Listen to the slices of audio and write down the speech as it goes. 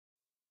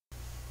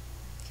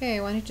Okay,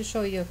 I wanted to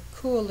show you a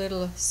cool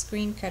little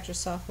screen catcher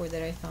software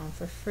that I found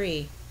for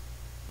free.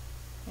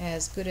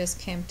 As good as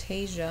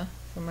Camtasia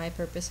for my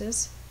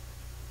purposes.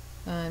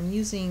 I'm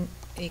using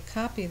a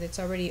copy that's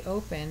already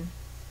open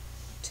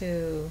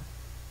to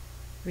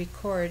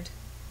record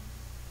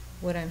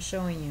what I'm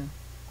showing you.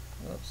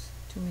 Oops,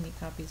 too many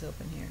copies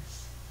open here.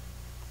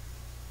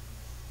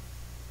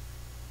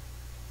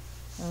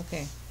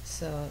 Okay,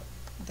 so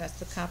that's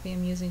the copy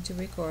I'm using to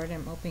record.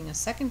 I'm opening a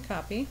second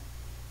copy.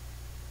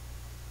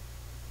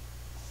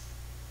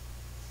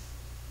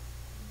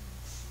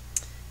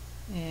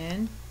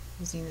 And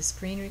using the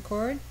screen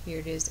record, here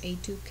it is,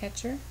 aTube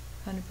catcher,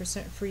 100%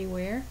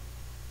 freeware.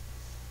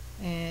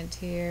 And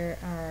here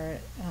are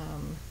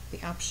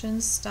the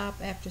options: stop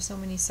after so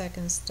many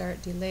seconds,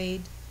 start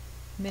delayed,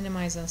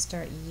 minimize on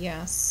start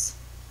yes,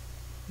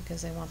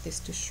 because I want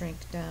this to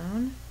shrink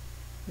down.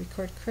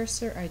 Record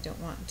cursor, I don't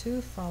want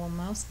to. Follow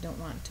mouse, don't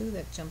want to.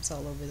 That jumps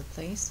all over the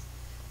place.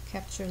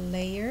 Capture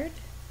layered.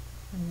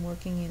 I'm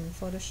working in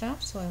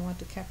Photoshop, so I want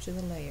to capture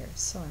the layers.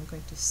 So I'm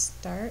going to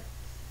start.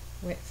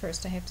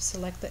 First I have to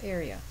select the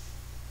area.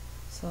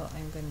 So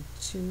I'm going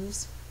to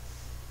choose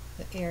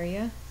the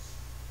area.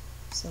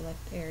 Select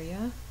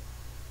area.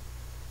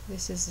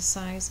 This is the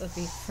size of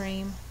the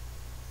frame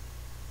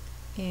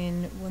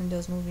in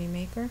Windows Movie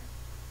Maker.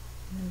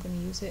 And I'm going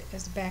to use it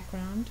as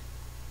background.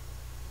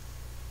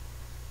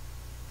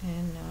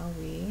 And now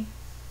we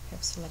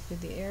have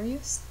selected the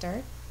area.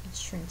 Start. It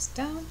shrinks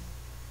down.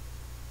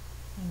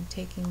 I'm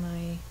taking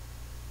my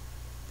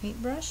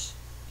paintbrush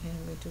and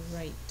I'm going to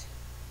write.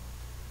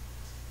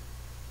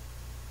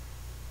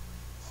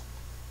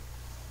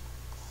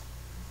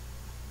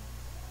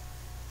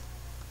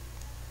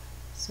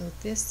 So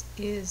this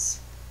is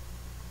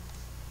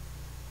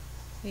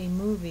a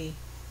movie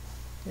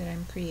that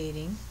I'm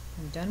creating.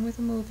 I'm done with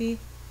the movie.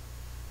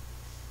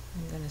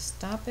 I'm going to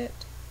stop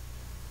it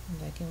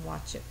and I can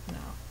watch it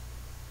now.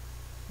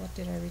 What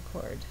did I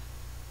record?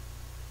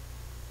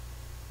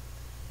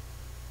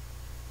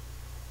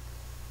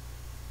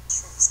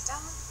 Shrinks down.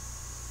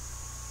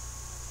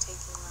 I'm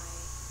taking my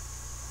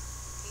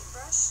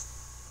paintbrush.